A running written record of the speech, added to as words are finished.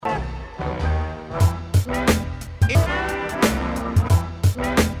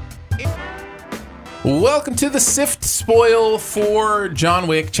Welcome to the Sift Spoil for John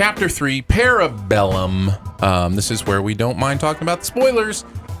Wick, Chapter 3, Parabellum. This is where we don't mind talking about the spoilers.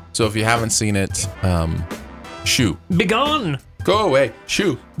 So if you haven't seen it, shoo. Begone! Go away.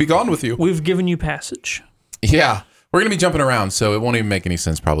 Shoo. Be gone with you. We've given you passage. Yeah. We're going to be jumping around, so it won't even make any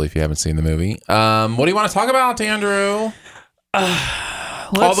sense probably if you haven't seen the movie. What do you want to talk about, Andrew?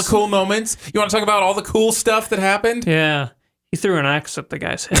 All the cool moments? You want to talk about all the cool stuff that happened? Yeah. He threw an axe at the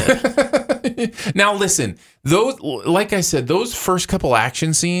guy's head. Now listen, those, like I said, those first couple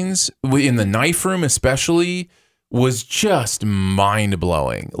action scenes in the knife room especially was just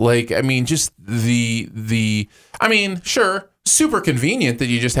mind-blowing. Like, I mean, just sure, super convenient that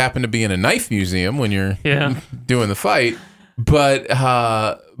you just happen to be in a knife museum when you're doing the fight. But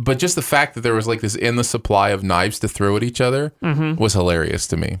just the fact that there was like this endless supply of knives to throw at each other was hilarious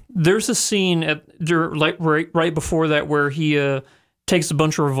to me. There's a scene right before that where he takes a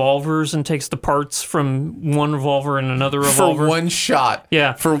bunch of revolvers and takes the parts from one revolver and another revolver. For one shot.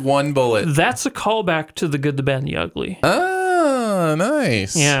 Yeah. For one bullet. That's a callback to The Good, the Bad, and the Ugly. Oh,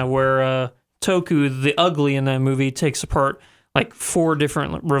 nice. Yeah, where Toku, the ugly in that movie, takes apart like 4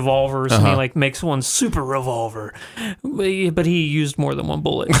 different revolvers and he like makes one super revolver, but he used more than one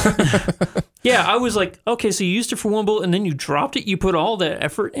bullet. Yeah, I was like, okay, so you used it for one bullet and then you dropped it. You put all that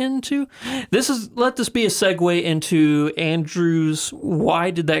effort into let this be a segue into Andrew's.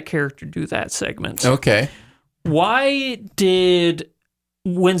 Why did that character do that segment? Okay. Why did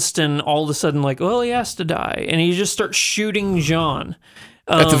Winston all of a sudden like, well, he has to die, and he just starts shooting John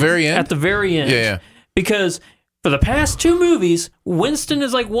at the very end? At the very end, yeah. Because for the past 2 movies, Winston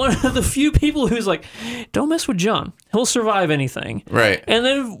is like one of the few people who's like, don't mess with John. He'll survive anything. Right. And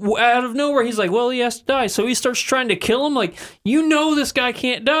then out of nowhere, he's like, well, he has to die. So he starts trying to kill him. Like, you know this guy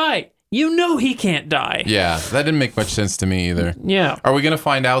can't die. You know he can't die. Yeah, that didn't make much sense to me either. Yeah. Are we going to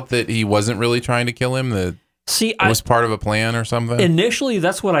find out that he wasn't really trying to kill him? That it was part of a plan or something? Initially,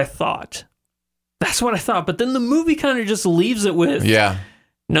 that's what I thought. But then the movie kind of just leaves it with,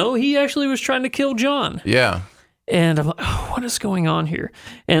 no, he actually was trying to kill John. Yeah. And I'm like, oh, what is going on here?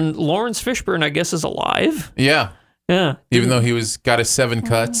 And Lawrence Fishburne, I guess, is alive. Yeah. Yeah. Even though he got his 7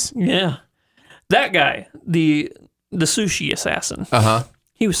 cuts. Yeah. That guy, the sushi assassin.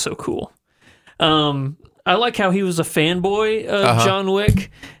 He was so cool. I like how he was a fanboy of John Wick.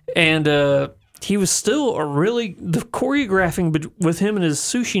 And he was still the choreographing with him and his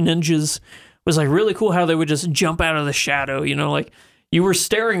sushi ninjas was like really cool, how they would just jump out of the shadow, you know, like you were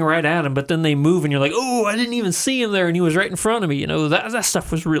staring right at him, but then they move and you're like, oh, I didn't even see him there and he was right in front of me. You know, that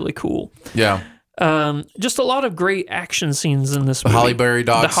stuff was really cool. Yeah. Just a lot of great action scenes in this movie. Halle Berry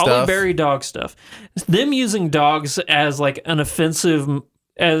dog stuff. The Halle Berry dog stuff. Them using dogs as like an offensive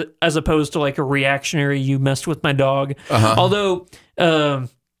as opposed to like a reactionary, you messed with my dog. Although,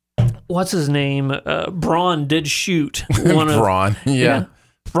 what's his name? Braun did shoot one of... Braun, yeah.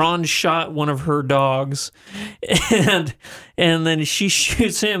 Braun shot one of her dogs, and then she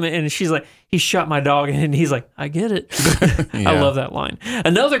shoots him, and she's like, he shot my dog, and he's like, I get it. I love that line.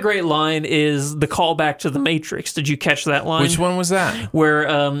 Another great line is the callback to The Matrix. Did you catch that line? Which one was that?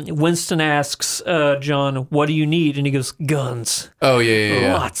 Where Winston asks John, what do you need? And he goes, guns. Oh,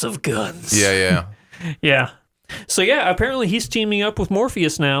 yeah. Lots of guns. Yeah. Yeah. So, yeah, apparently he's teaming up with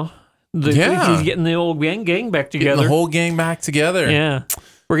Morpheus now. He's getting the old gang back together. Getting the whole gang back together. Yeah.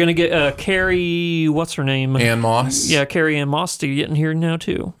 We're going to get Carrie, what's her name? Ann Moss. Yeah, Carrie Ann Moss to get in here now,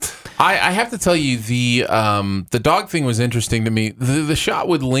 too. I have to tell you, the dog thing was interesting to me. The shot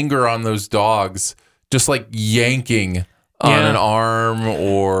would linger on those dogs, just like yanking on an arm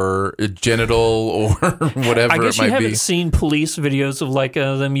or a genital or whatever it might be. I guess you haven't seen police videos of like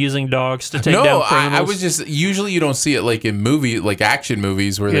them using dogs to take down criminals. I was just, usually you don't see it like in action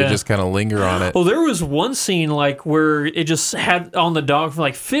movies where they just kind of linger on it. Well, there was one scene like where it just had on the dog for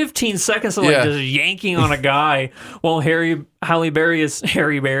like 15 seconds of like just yanking on a guy while Halle Berry is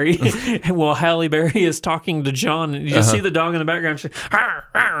talking to John, and you just see the dog in the background. She's, arr,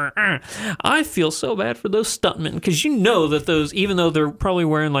 arr, arr. I feel so bad for those stuntmen because you know that those, even though they're probably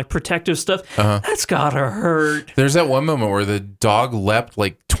wearing like protective stuff, that's gotta hurt. There's that one moment where the dog leapt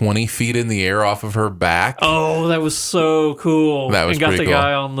like 20 feet in the air off of her back. Oh, that was so cool. That was pretty cool. And got the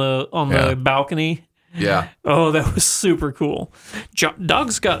guy on the balcony. Yeah. Oh, that was super cool.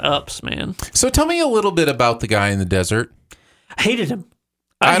 Dogs got ups, man. So tell me a little bit about the guy in the desert. I hated him.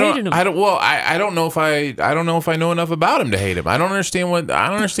 I don't know if I know enough about him to hate him. I don't understand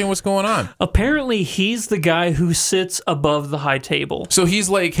what's going on. Apparently, he's the guy who sits above the high table. So he's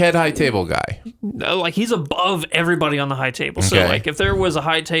like head high table guy. Like he's above everybody on the high table. So like if there was a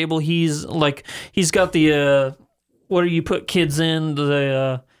high table, he's got the what do you put kids in,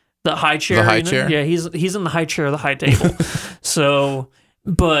 the The high chair. The high chair? Yeah, he's in the high chair of the high table. So,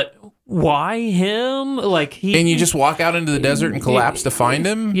 but why him? Like and you just walk out into the desert and collapse to find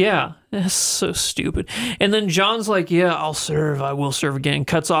him? Yeah, that's so stupid. And then John's like, yeah, I will serve again.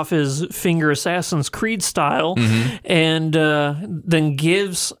 Cuts off his finger Assassin's Creed style, and then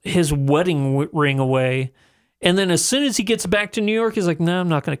gives his wedding ring away. And then as soon as he gets back to New York, he's like, no, I'm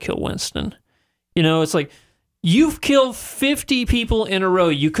not going to kill Winston. You know, it's like, you've killed 50 people in a row.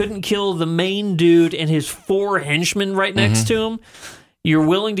 You couldn't kill the main dude and his 4 henchmen right next to him. You're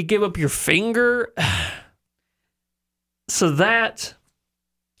willing to give up your finger? So that,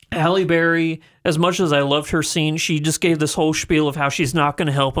 Halle Berry, as much as I loved her scene, she just gave this whole spiel of how she's not going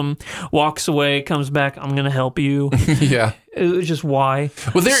to help him, walks away, comes back, I'm going to help you. Yeah. It was just why.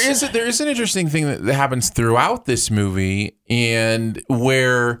 Well, there is an interesting thing that happens throughout this movie, and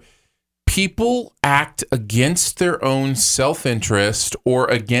where people act against their own self-interest or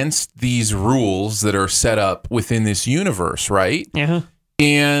against these rules that are set up within this universe, right? Yeah.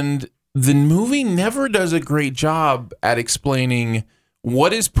 And the movie never does a great job at explaining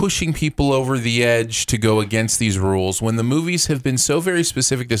what is pushing people over the edge to go against these rules when the movies have been so very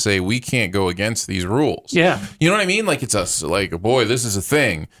specific to say we can't go against these rules. Yeah. You know what I mean? Like it's us, like, boy, this is a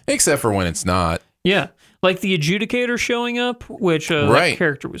thing, except for when it's not. Yeah. Like the adjudicator showing up, which that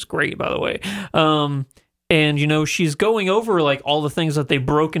character was great, by the way. And, you know, she's going over, like, all the things that they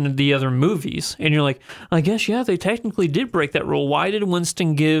broke into the other movies. And you're like, I guess, yeah, they technically did break that rule. Why did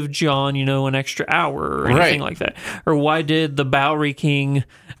Winston give John, you know, an extra hour or anything like that? Or why did the Bowery King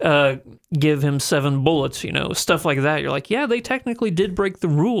give him 7 bullets, you know, stuff like that. You're like, yeah, they technically did break the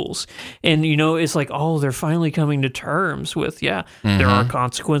rules. And, you know, it's like, oh, they're finally coming to terms with, there are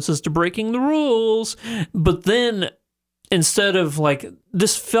consequences to breaking the rules. But then, instead of like,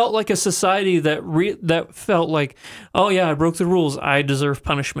 this felt like a society that felt like, oh yeah, I broke the rules, I deserve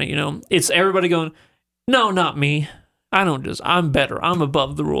punishment. You know, it's everybody going, no, not me. I'm better. I'm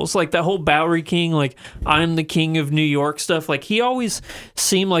above the rules. Like that whole Bowery King, like I'm the king of New York stuff. Like he always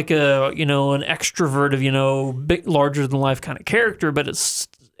seemed like an extroverted, big, larger than life kind of character. But it's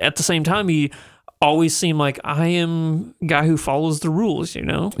at the same time, he always seemed like I am a guy who follows the rules, you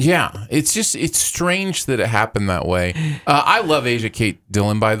know? Yeah. It's strange that it happened that way. I love Asia Kate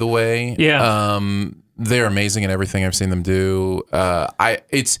Dillon, by the way. Yeah. They're amazing in everything I've seen them do.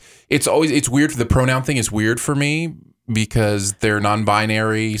 It's weird. The pronoun thing is weird for me because they're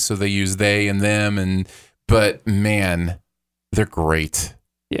non-binary, so they use they and them, but man, they're great.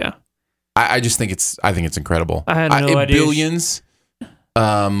 Yeah. I think it's incredible. I had no idea. Billions.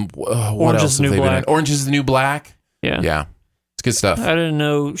 What else have they been in? Orange is the New Black. Yeah. Yeah. It's good stuff. I didn't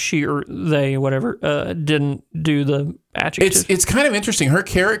know she or they, whatever, didn't do the adjective. It's kind of interesting. Her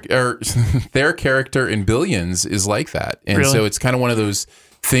character, their character in Billions is like that. And really? So it's kind of one of those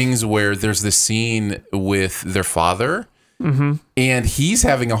things where there's this scene with their father, and he's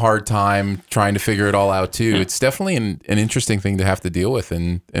having a hard time trying to figure it all out too. Yeah. It's definitely an interesting thing to have to deal with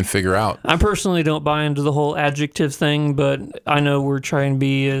and figure out. I personally don't buy into the whole adjective thing, but I know we're trying to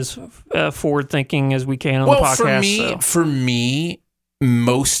be as forward-thinking as we can on the podcast. For me,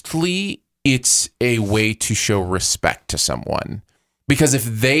 mostly it's a way to show respect to someone. Because if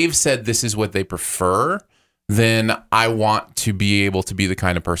they've said this is what they prefer, then I want to be able to be the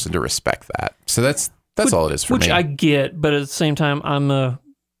kind of person to respect that. So that's all it is for me. Which I get, but at the same time, I'm a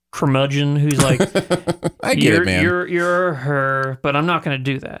curmudgeon who's like, I get it, man. You're her, but I'm not going to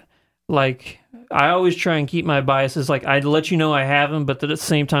do that. Like, I always try and keep my biases. Like, I'd let you know I have them, but at the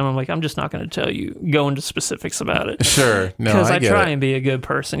same time, I'm like, I'm just not going to tell you, go into specifics about it. Sure. No, because I try and be a good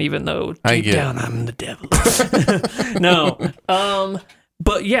person, even though deep down I'm the devil. No.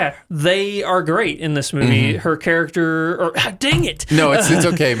 But yeah, they are great in this movie. Her character, dang it. No, it's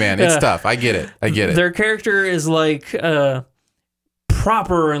okay, man. It's tough. I get it. Their character is like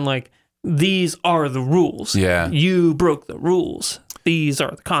proper and like, these are the rules. Yeah. You broke the rules. These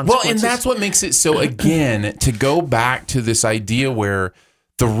are the consequences. Well, and that's what makes it so, again, to go back to this idea where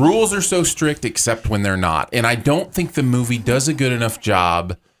the rules are so strict except when they're not. And I don't think the movie does a good enough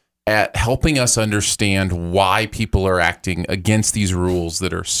job at helping us understand why people are acting against these rules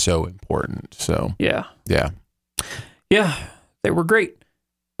that are so important. So yeah, they were great.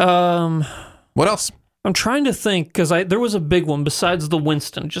 What else? I'm trying to think because there was a big one besides the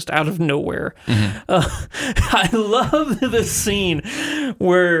Winston, just out of nowhere. I love the scene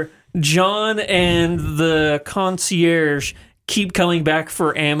where John and the concierge keep coming back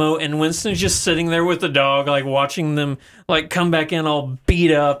for ammo, and Winston's just sitting there with the dog, like watching them like come back in all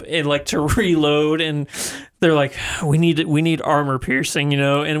beat up and like to reload, and they're like, we need armor piercing, you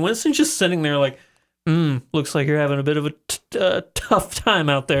know, and Winston's just sitting there like, Looks like you're having a bit of a tough time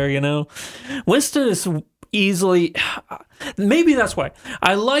out there, you know? Winston is easily... Maybe that's why.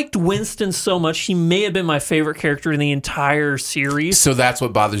 I liked Winston so much. He may have been my favorite character in the entire series. So that's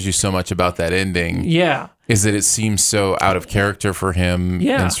what bothers you so much about that ending. Yeah. Is that it seems so out of character for him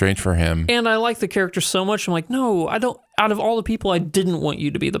and strange for him. And I like the character so much. I'm like, no, I don't... Out of all the people, I didn't want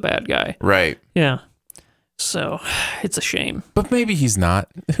you to be the bad guy. Right. Yeah. So, it's a shame. But maybe he's not.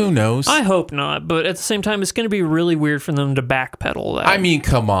 Who knows? I hope not. But at the same time, it's going to be really weird for them to backpedal that. I mean,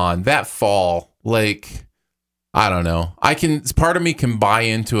 come on. That fall, like, I don't know. Part of me can buy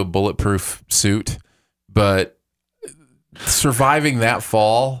into a bulletproof suit, but surviving that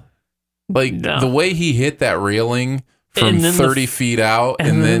fall, like, the way he hit that railing from 30 feet out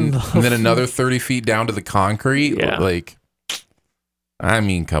and then another 30 feet down to the concrete, like, I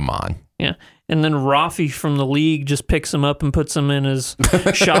mean, come on. Yeah. And then Rafi from the league just picks him up and puts him in his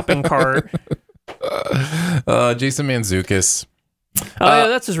shopping cart. Jason Mantzoukas. Yeah,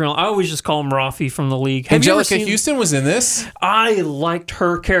 that's his real. I always just call him Rafi from the league. Angelica Houston was in this. I liked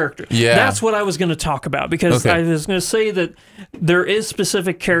her character. Yeah, that's what I was going to talk about because I was going to say that there is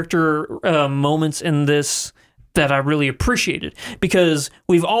specific character moments in this that I really appreciated because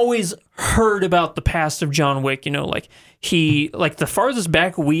we've always heard about the past of John Wick. You know, like the farthest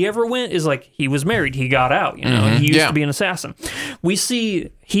back we ever went is like he was married, he got out. You know, he used to be an assassin. We see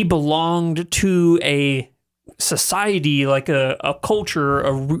he belonged to a society, like a culture,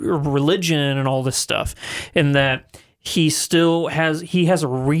 a religion, and all this stuff, and that he has a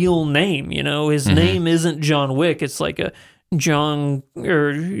real name. You know, his name isn't John Wick. It's like a John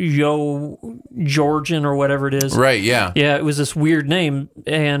or Georgian or whatever it is. Right, yeah. Yeah, it was this weird name.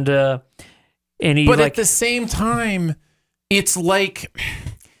 And he But at the same time, it's like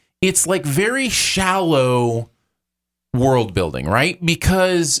very shallow world building, right?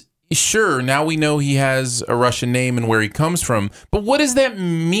 Because sure, now we know he has a Russian name and where he comes from, but what does that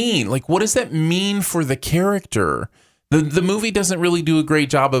mean? Like, what does that mean for the character? The movie doesn't really do a great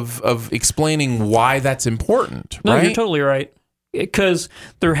job of explaining why that's important, right? No, you're totally right. Because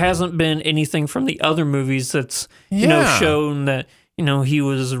there hasn't been anything from the other movies that's shown that he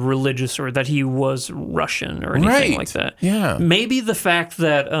was religious or that he was Russian or anything like that. Yeah, maybe the fact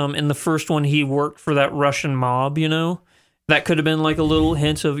that in the first one he worked for that Russian mob, that could have been like a little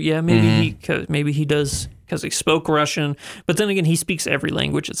hint of maybe he does. Because he spoke Russian, but then again, he speaks every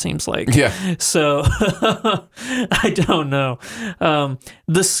language, it seems like. Yeah. So, I don't know.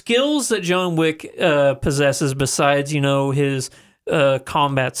 The skills that John Wick possesses besides, his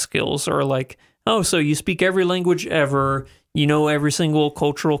combat skills are like, oh, so you speak every language ever, every single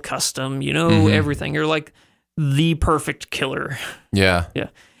cultural custom, everything. You're like the perfect killer. Yeah. Yeah.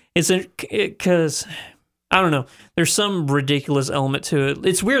 It's because... I don't know. There's some ridiculous element to it.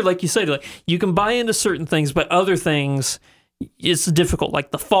 It's weird, like you said, like you can buy into certain things, but other things, it's difficult.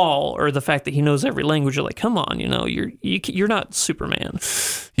 Like the fall or the fact that he knows every language. You're like, come on, you're not Superman.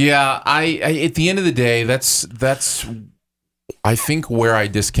 Yeah, I at the end of the day, that's I think where I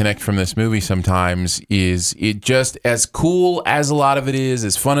disconnect from this movie sometimes is it just as cool as a lot of it is,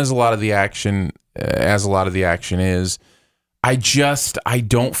 as fun as a lot of the action is. I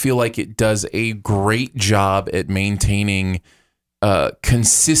don't feel like it does a great job at maintaining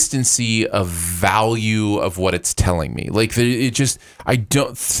consistency of value of what it's telling me. Like things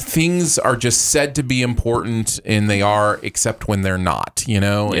are just said to be important and they are, except when they're not,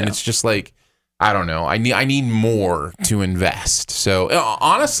 and it's just like, I don't know. I need more to invest. So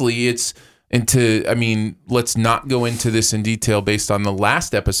honestly, let's not go into this in detail based on the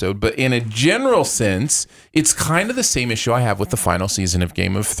last episode, but in a general sense, it's kind of the same issue I have with the final season of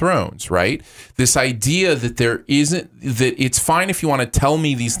Game of Thrones, right? This idea that that it's fine if you want to tell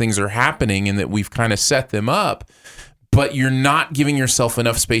me these things are happening and that we've kind of set them up, but you're not giving yourself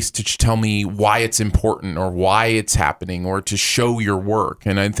enough space to tell me why it's important or why it's happening or to show your work.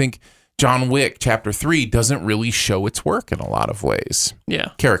 And I think John Wick Chapter 3 doesn't really show its work in a lot of ways. Yeah.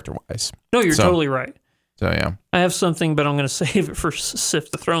 Character-wise. No, you're totally right. So, yeah. I have something, but I'm going to save it for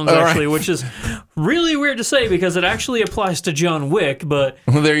Sift the Thrones, actually, which is really weird to say because it actually applies to John Wick, but...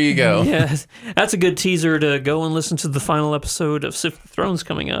 Well, there you go. Yeah, that's a good teaser to go and listen to the final episode of Sift the Thrones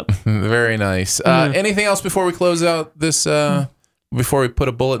coming up. Very nice. Anything else before we close out this... Before we put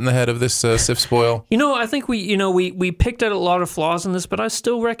a bullet in the head of this Sift spoil? I think we picked out a lot of flaws in this, but I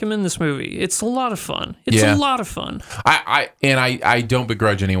still recommend this movie. It's a lot of fun. It's a lot of fun. I don't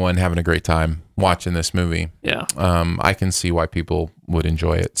begrudge anyone having a great time watching this movie. Yeah. I can see why people would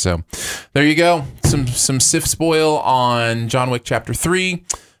enjoy it. So there you go. Some Sift spoil on John Wick Chapter 3.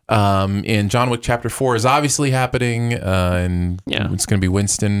 And John Wick Chapter 4 is obviously happening, and it's going to be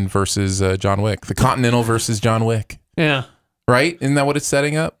Winston versus John Wick. The Continental versus John Wick. Yeah. Right? Isn't that what it's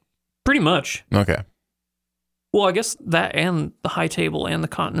setting up? Pretty much. Okay. Well, I guess that and the High Table and the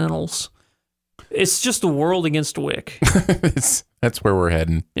Continentals. It's just the world against Wick. That's where we're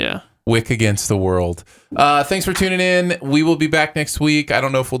heading. Yeah. Wick against the world. Thanks for tuning in. We will be back next week. I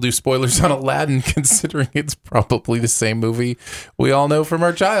don't know if we'll do spoilers on Aladdin, considering it's probably the same movie we all know from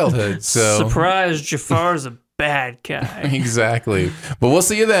our childhood. So surprise, Jafar's a bad guy. Exactly. But we'll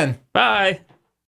see you then. Bye.